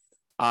well.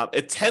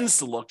 It tends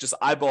to look, just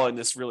eyeballing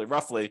this really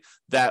roughly,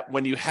 that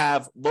when you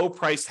have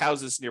low-priced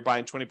houses and you're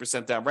buying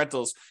 20% down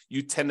rentals,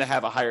 you tend to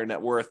have a higher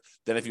net worth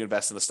than if you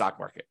invest in the stock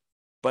market.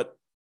 But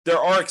there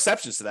are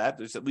exceptions to that.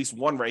 There's at least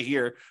one right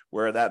here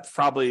where that's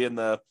probably in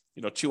the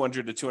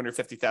 $200,000 to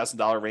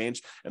 $250,000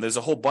 range, and there's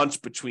a whole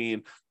bunch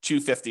between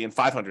 $250,000 and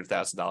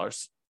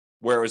 $500,000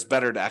 where it was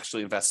better to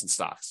actually invest in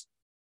stocks.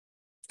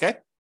 Okay.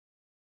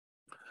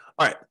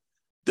 All right.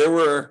 There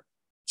were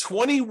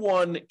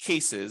 21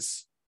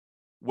 cases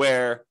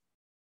where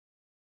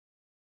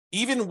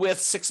even with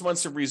 6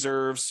 months of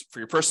reserves for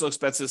your personal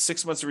expenses,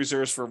 6 months of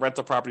reserves for a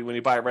rental property when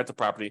you buy a rental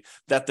property,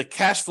 that the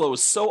cash flow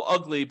is so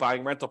ugly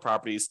buying rental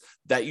properties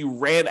that you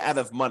ran out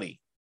of money.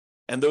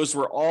 And those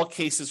were all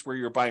cases where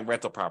you were buying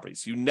rental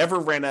properties. You never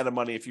ran out of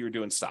money if you were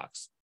doing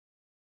stocks.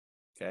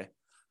 Okay.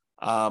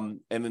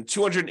 And in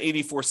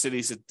 284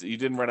 cities, you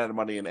didn't run out of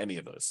money in any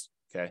of those.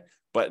 Okay.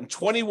 But in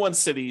 21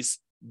 cities,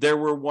 there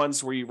were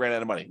ones where you ran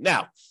out of money.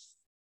 Now,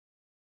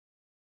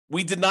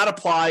 we did not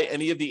apply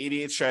any of the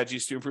 88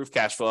 strategies to improve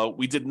cash flow.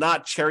 We did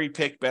not cherry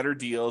pick better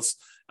deals.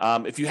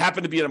 If you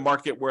happen to be in a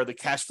market where the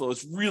cash flow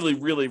is really,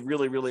 really,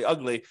 really, really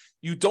ugly,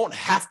 you don't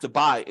have to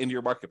buy in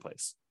your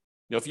marketplace.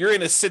 If you're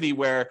in a city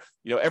where,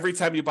 every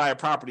time you buy a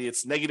property,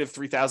 it's negative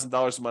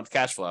 $3,000 a month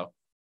cash flow,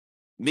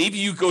 maybe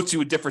you go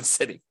to a different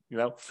city.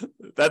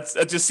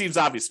 That just seems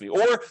obvious to me.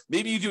 Or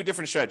maybe you do a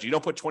different strategy. You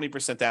don't put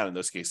 20% down in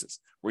those cases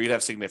where you'd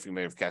have significant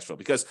negative cash flow,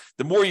 because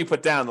the more you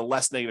put down, the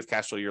less negative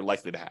cash flow you're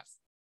likely to have.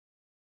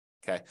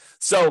 Okay,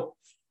 so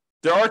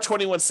there are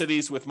 21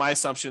 cities with my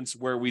assumptions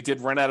where we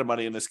did run out of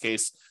money in this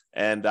case,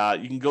 and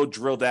you can go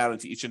drill down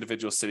into each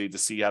individual city to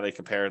see how they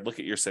compare and look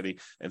at your city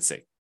and see.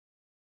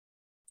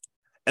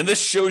 And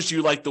this shows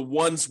you like the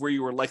ones where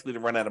you were likely to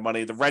run out of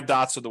money. The red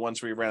dots are the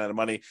ones where you ran out of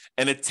money,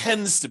 and it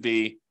tends to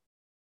be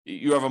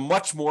you have a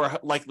much more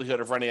likelihood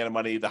of running out of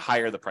money the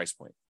higher the price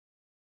point.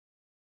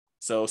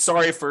 So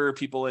sorry for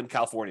people in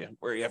California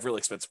where you have really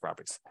expensive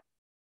properties.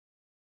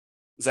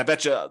 Because I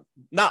bet you,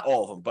 not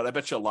all of them, but I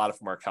bet you a lot of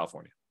them are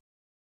California.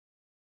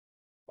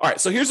 All right,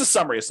 so here's a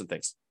summary of some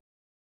things.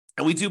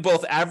 And we do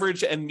both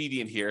average and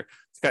median here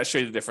to kind of show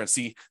you the difference.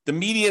 See, the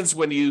medians,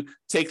 when you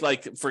take,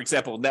 like, for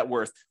example, net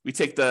worth, we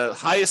take the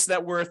highest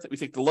net worth, we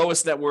take the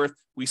lowest net worth,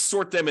 we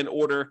sort them in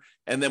order,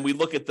 and then we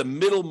look at the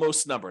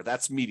middlemost number.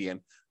 That's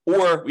median.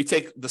 Or we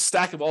take the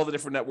stack of all the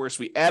different net worths,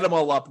 we add them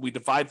all up, we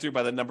divide through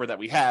by the number that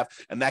we have,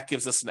 and that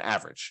gives us an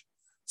average.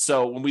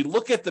 So when we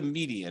look at the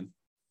median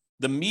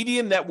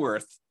net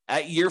worth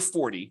at year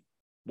 40,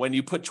 when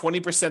you put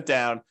 20%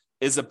 down,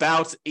 is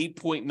about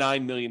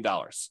 $8.9 million.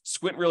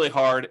 Squint really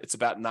hard, it's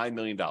about $9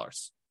 million.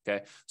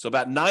 Okay, so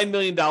about $9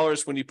 million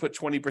when you put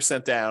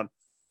 20% down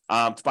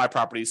to buy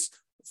properties.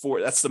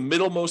 That's the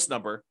middlemost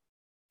number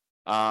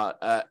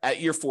at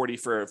year 40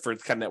 for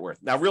kind of net worth.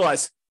 Now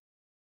realize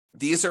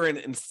these are in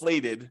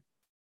inflated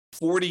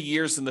 40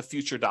 years in the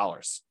future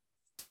dollars.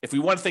 If we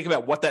want to think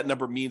about what that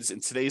number means in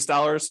today's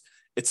dollars,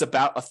 it's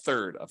about a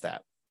third of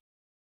that.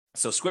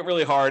 So squint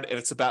really hard, and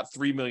it's about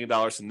 $3 million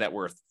in net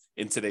worth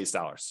in today's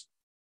dollars.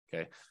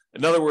 Okay.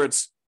 In other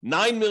words,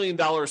 $9 million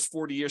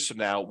 40 years from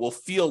now will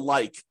feel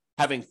like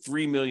having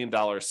 $3 million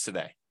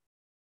today.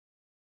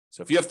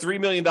 So if you have $3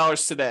 million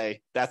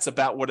today, that's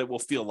about what it will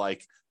feel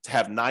like to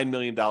have $9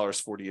 million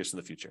 40 years in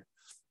the future,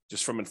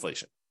 just from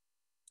inflation.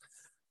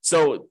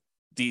 So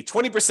the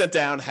 20%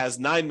 down has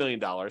 $9 million,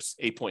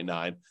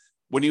 8.9.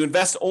 When you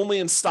invest only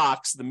in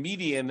stocks, the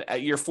median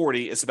at year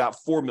 40 is about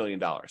 $4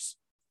 million.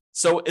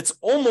 So it's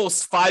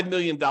almost $5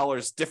 million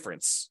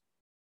difference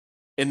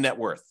in net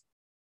worth.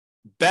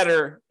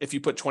 Better if you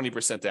put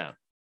 20% down.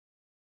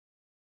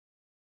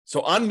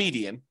 So on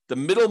median, the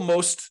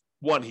middlemost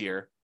one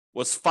here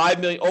was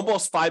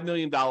almost $5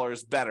 million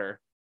better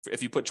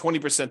if you put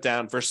 20%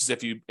 down versus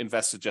if you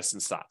invested just in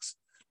stocks.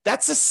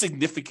 That's a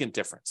significant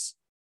difference.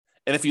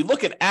 And if you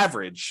look at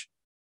average,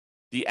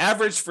 the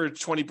average for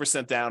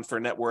 20% down for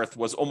net worth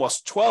was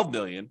almost 12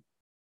 million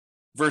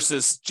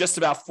versus just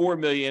about 4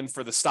 million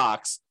for the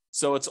stocks.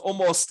 So it's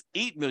almost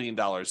 $8 million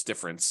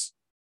difference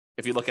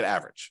if you look at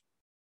average.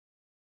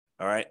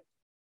 All right.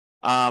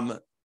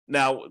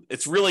 Now,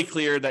 it's really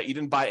clear that you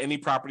didn't buy any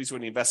properties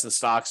when you invest in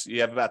stocks.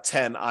 You have about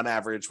 10 on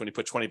average when you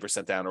put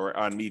 20% down, or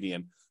on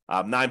median,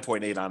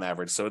 9.8 on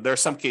average. So there are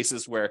some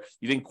cases where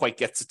you didn't quite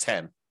get to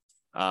 10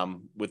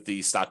 with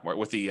the stock market,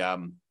 with the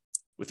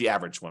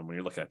average one when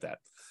you're looking at that.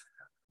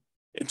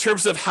 In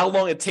terms of how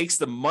long it takes,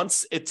 the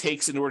months it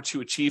takes in order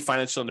to achieve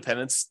financial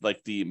independence,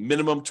 like the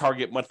minimum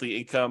target monthly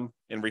income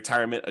in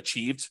retirement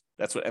achieved,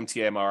 that's what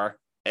MTMIR,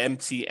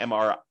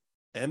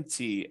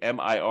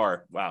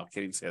 wow,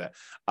 can't even say that,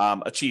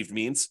 achieved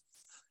means.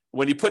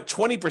 When you put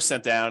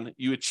 20% down,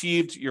 you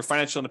achieved your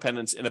financial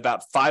independence in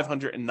about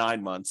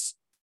 509 months.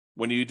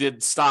 When you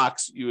did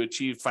stocks, you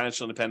achieved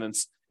financial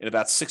independence in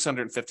about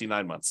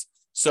 659 months.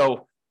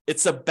 So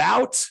it's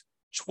about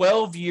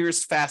 12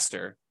 years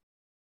faster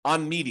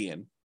on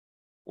median,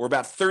 or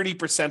about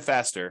 30%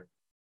 faster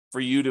for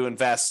you to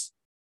invest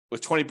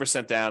with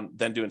 20% down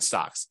than doing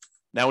stocks.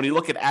 Now, when you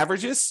look at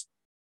averages,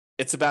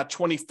 it's about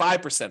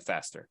 25%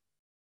 faster.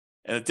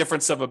 And a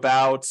difference of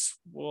about,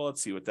 well,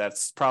 let's see what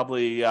that's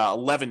probably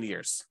 11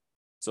 years.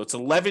 So it's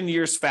 11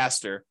 years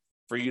faster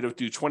for you to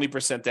do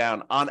 20%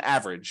 down on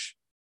average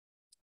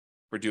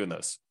for doing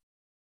those.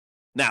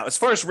 Now, as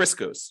far as risk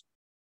goes,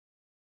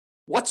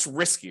 what's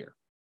riskier?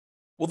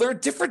 Well, there are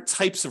different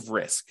types of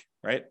risk,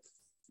 right?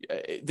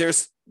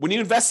 When you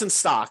invest in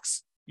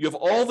stocks, you have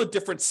all the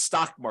different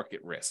stock market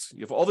risks.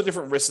 You have all the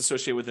different risks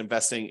associated with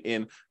investing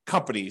in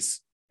companies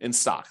in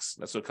stocks.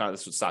 That's what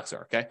stocks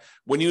are, okay?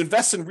 When you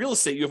invest in real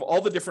estate, you have all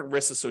the different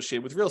risks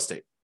associated with real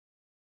estate.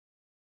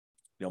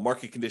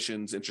 Market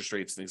conditions, interest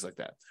rates, things like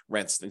that,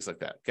 rents, things like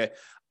that, okay?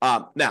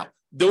 Now,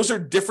 those are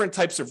different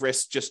types of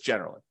risks just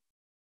generally.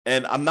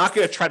 And I'm not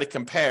going to try to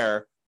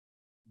compare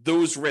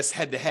those risks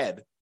head to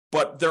head,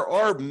 but there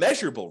are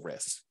measurable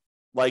risks.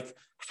 Like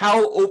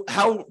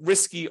how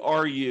risky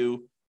are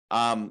you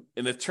in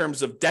the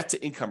terms of debt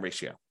to income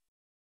ratio?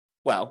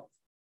 Well,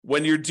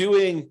 when you're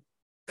doing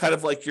kind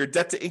of like your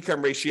debt to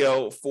income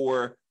ratio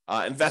for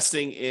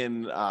investing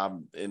in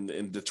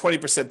the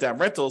 20% down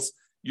rentals,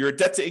 your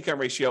debt to income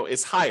ratio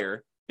is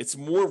higher. It's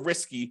more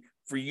risky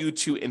for you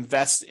to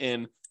invest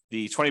in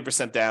the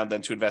 20% down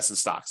than to invest in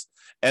stocks.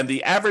 And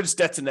the average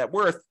debt to net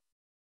worth,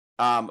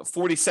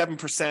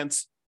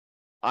 47%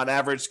 on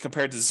average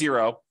compared to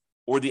zero,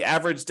 or the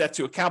average debt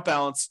to account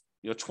balance,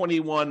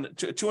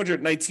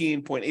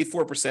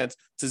 219.84%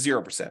 to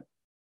 0%.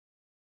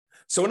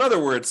 So in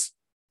other words,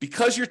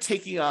 because you're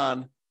taking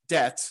on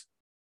debt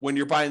when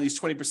you're buying these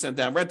 20%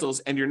 down rentals,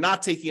 and you're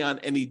not taking on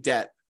any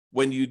debt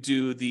when you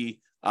do the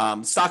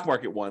stock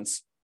market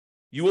ones,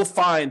 you will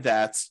find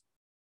that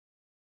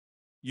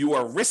you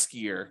are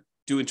riskier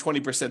doing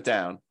 20%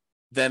 down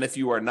than if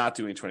you are not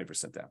doing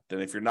 20% down, than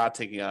if you're not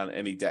taking on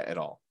any debt at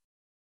all.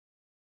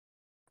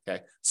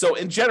 Okay, so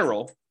in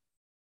general,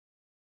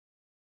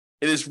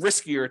 it is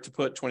riskier to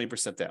put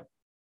 20% down.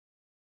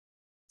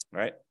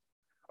 All right.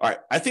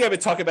 I think I've been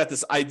talking about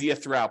this idea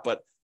throughout,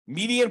 but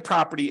median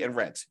property and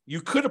rent. You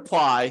could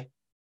apply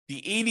the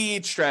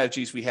 88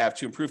 strategies we have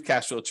to improve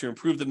cash flow, to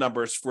improve the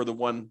numbers for the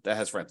one that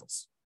has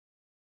rentals.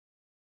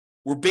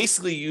 we're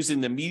basically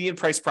using the median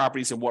price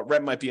properties and what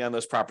rent might be on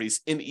those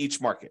properties in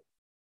each market.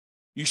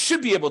 You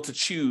should be able to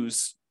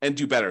choose and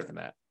do better than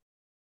that.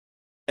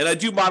 And I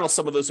do model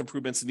some of those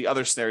improvements in the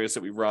other scenarios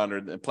that we run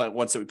or the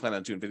ones that we plan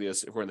on doing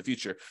videos if we're in the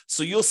future.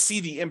 So you'll see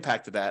the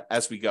impact of that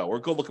as we go, or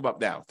go look them up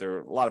now. A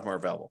lot of them are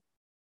available.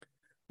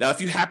 Now, if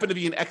you happen to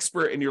be an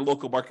expert in your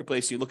local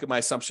marketplace, you look at my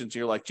assumptions and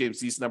you're like, James,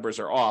 these numbers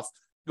are off,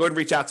 go ahead and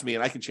reach out to me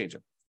and I can change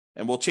them.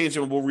 And we'll change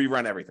them and we'll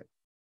rerun everything.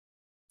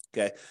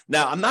 Okay.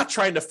 Now, I'm not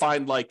trying to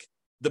find like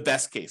the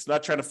best case. I'm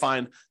not trying to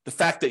find the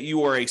fact that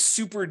you are a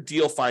super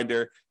deal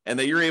finder and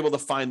that you're able to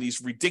find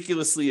these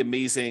ridiculously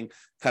amazing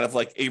kind of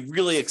like a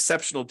really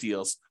exceptional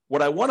deals.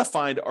 What I want to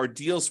find are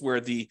deals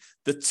where the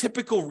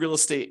typical real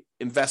estate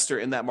investor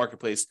in that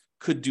marketplace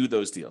could do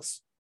those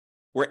deals.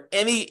 Where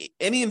any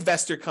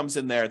investor comes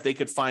in there, they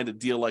could find a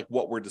deal like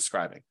what we're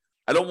describing.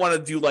 I don't want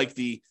to do like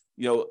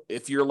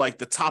if you're like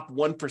the top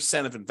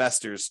 1% of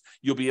investors,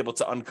 you'll be able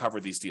to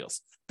uncover these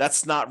deals.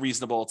 That's not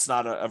reasonable. It's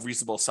not a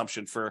reasonable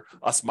assumption for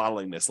us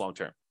modeling this long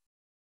term.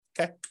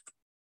 Okay.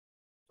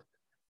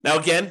 Now,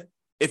 again,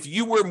 if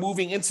you were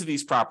moving into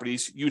these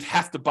properties, you'd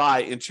have to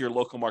buy into your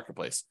local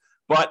marketplace.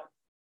 But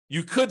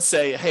you could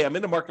say, hey, I'm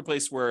in a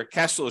marketplace where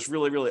cash flow is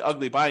really, really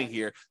ugly buying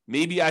here.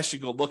 Maybe I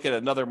should go look at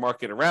another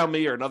market around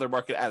me or another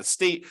market out of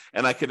state,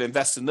 and I could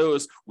invest in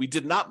those. We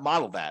did not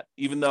model that,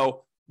 even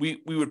though we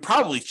would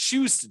probably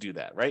choose to do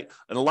that, right?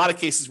 In a lot of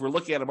cases, we're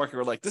looking at a market,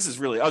 we're like, this is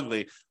really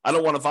ugly. I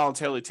don't want to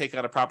voluntarily take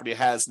on a property that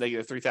has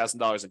negative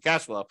 $3,000 in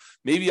cash flow.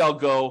 Maybe I'll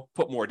go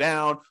put more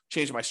down,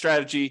 change my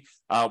strategy,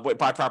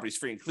 buy properties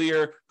free and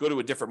clear, go to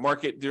a different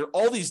market. There are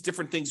all these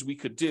different things we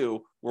could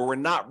do where we're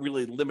not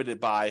really limited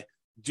by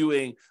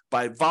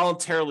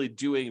voluntarily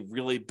doing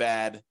really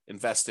bad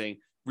investing,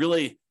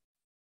 really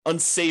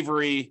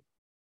unsavory,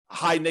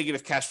 high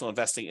negative cash flow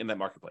investing in that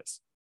marketplace.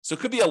 So it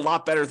could be a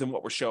lot better than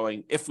what we're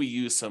showing if we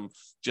use some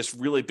just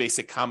really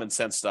basic common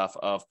sense stuff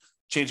of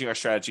changing our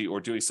strategy or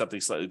doing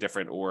something slightly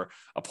different or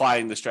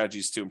applying the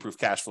strategies to improve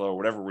cash flow or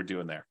whatever we're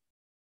doing there.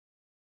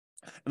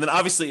 And then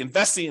obviously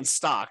investing in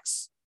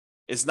stocks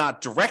is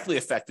not directly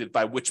affected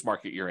by which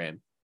market you're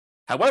in.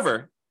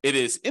 However, it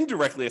is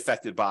indirectly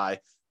affected by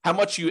how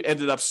much you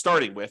ended up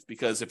starting with,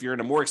 because if you're in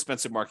a more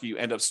expensive market, you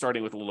end up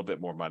starting with a little bit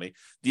more money.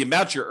 The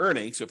amount you're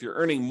earning, so if you're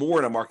earning more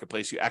in a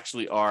marketplace, you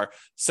actually are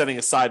setting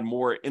aside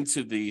more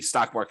into the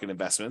stock market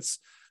investments,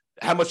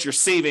 how much you're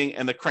saving,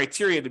 and the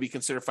criteria to be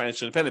considered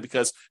financially independent,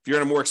 because if you're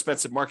in a more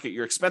expensive market,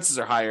 your expenses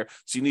are higher,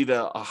 so you need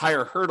a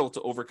higher hurdle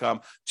to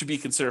overcome to be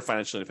considered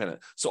financially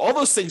independent. So all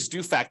those things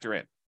do factor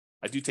in.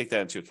 I do take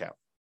that into account.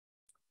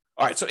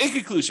 All right, so in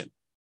conclusion,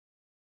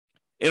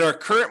 in our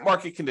current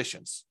market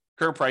conditions,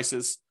 current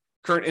prices,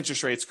 current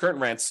interest rates, current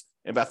rents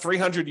in about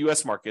 300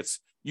 U.S. markets,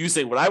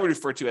 using what I would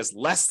refer to as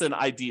less than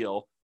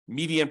ideal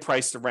median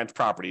price to rent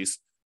properties,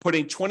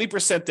 putting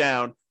 20%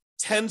 down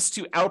tends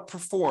to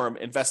outperform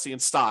investing in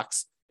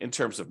stocks in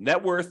terms of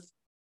net worth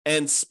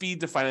and speed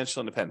to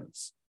financial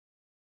independence.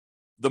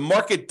 The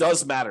market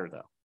does matter,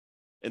 though.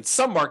 In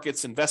some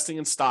markets, investing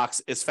in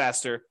stocks is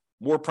faster,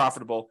 more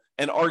profitable,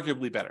 and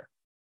arguably better.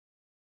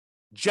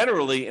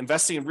 Generally,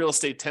 investing in real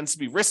estate tends to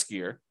be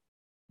riskier,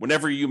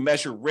 whenever you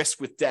measure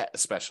risk with debt,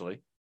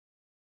 especially.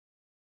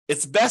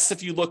 It's best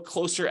if you look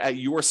closer at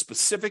your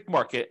specific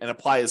market and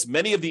apply as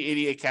many of the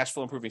 88 cash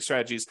flow improving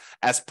strategies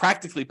as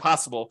practically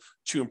possible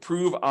to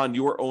improve on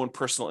your own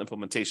personal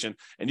implementation.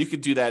 And you can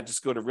do that.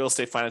 Just go to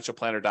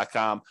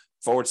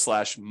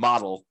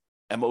realestatefinancialplanner.com/model,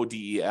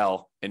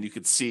 MODEL, and you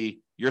could see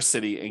your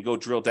city and go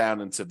drill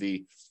down into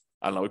we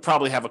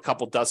probably have a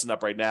couple dozen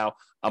up right now.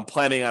 I'm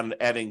planning on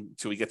adding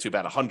till we get to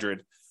about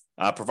 100.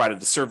 Provided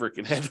the server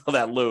can handle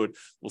that load.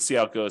 We'll see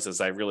how it goes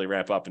as I really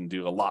ramp up and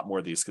do a lot more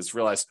of these, because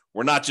realize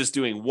we're not just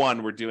doing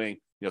one, we're doing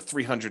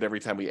 300 every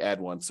time we add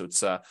one. So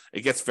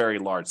it gets very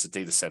large. The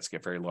data sets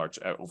get very large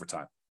over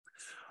time.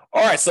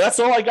 All right, so that's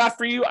all I got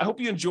for you. I hope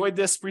you enjoyed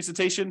this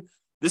presentation.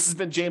 This has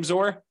been James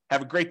Orr.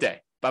 Have a great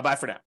day. Bye-bye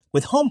for now.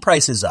 With home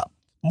prices up,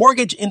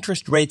 mortgage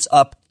interest rates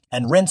up,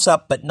 and rents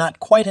up, but not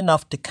quite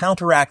enough to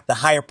counteract the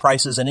higher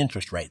prices and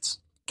interest rates,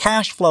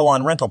 cash flow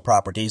on rental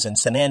properties in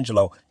San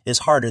Angelo is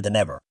harder than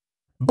ever.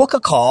 Book a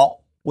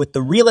call with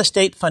the Real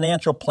Estate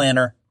Financial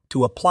Planner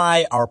to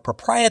apply our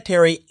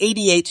proprietary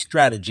 88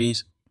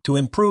 strategies to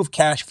improve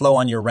cash flow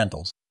on your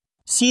rentals.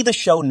 See the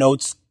show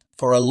notes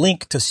for a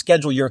link to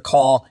schedule your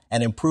call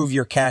and improve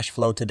your cash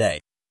flow today.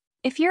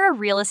 If you're a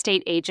real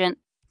estate agent,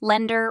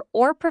 lender,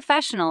 or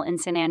professional in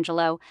San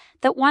Angelo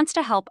that wants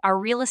to help our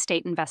real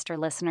estate investor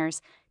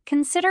listeners,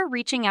 consider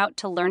reaching out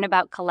to learn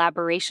about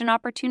collaboration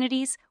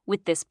opportunities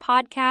with this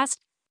podcast.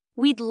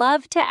 We'd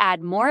love to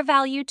add more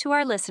value to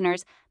our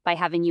listeners by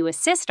having you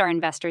assist our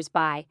investors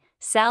buy,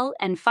 sell,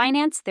 and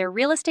finance their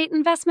real estate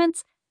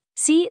investments.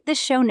 See the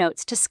show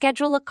notes to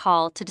schedule a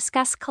call to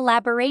discuss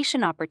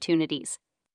collaboration opportunities.